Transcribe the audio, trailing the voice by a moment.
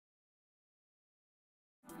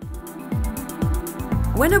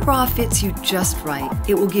When a bra fits you just right,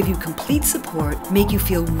 it will give you complete support, make you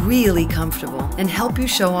feel really comfortable, and help you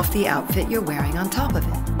show off the outfit you're wearing on top of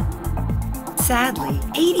it. Sadly,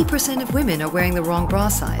 80% of women are wearing the wrong bra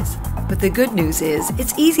size. But the good news is,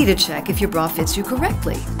 it's easy to check if your bra fits you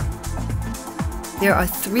correctly. There are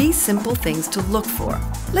 3 simple things to look for.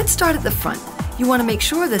 Let's start at the front. You want to make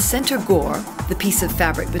sure the center gore, the piece of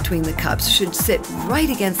fabric between the cups, should sit right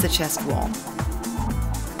against the chest wall.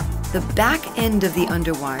 The back end of the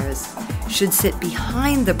underwires should sit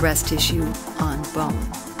behind the breast tissue on bone.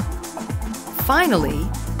 Finally,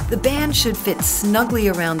 the band should fit snugly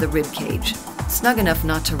around the rib cage, snug enough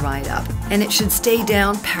not to ride up, and it should stay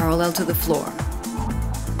down parallel to the floor.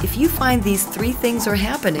 If you find these 3 things are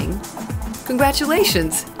happening,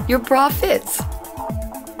 congratulations, your bra fits.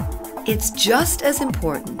 It's just as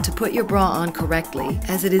important to put your bra on correctly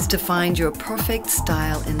as it is to find your perfect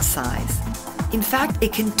style and size. In fact,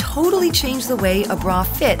 it can totally change the way a bra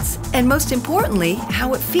fits, and most importantly,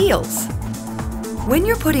 how it feels. When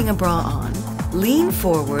you're putting a bra on, lean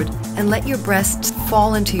forward and let your breasts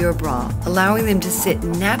fall into your bra, allowing them to sit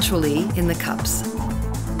naturally in the cups.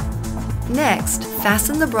 Next,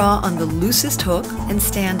 fasten the bra on the loosest hook and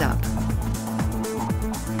stand up.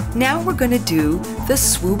 Now we're going to do the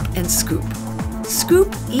swoop and scoop.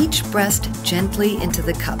 Scoop each breast gently into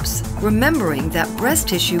the cups, remembering that breast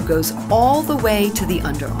tissue goes all the way to the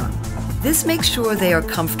underarm. This makes sure they are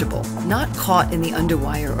comfortable, not caught in the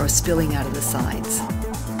underwire or spilling out of the sides.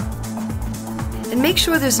 And make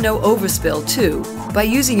sure there's no overspill too, by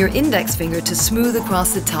using your index finger to smooth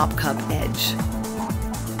across the top cup edge.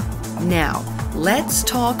 Now, let's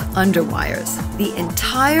talk underwires. The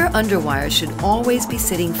entire underwire should always be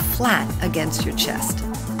sitting flat against your chest.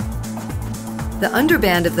 The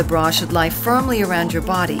underband of the bra should lie firmly around your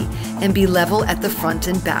body and be level at the front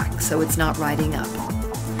and back so it's not riding up.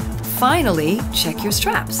 Finally, check your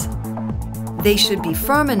straps. They should be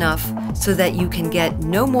firm enough so that you can get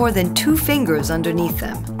no more than 2 fingers underneath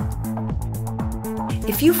them.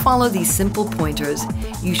 If you follow these simple pointers,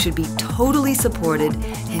 you should be totally supported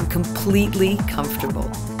and completely comfortable.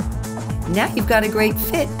 Now you've got a great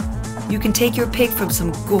fit. You can take your pick from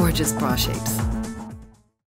some gorgeous bra shapes.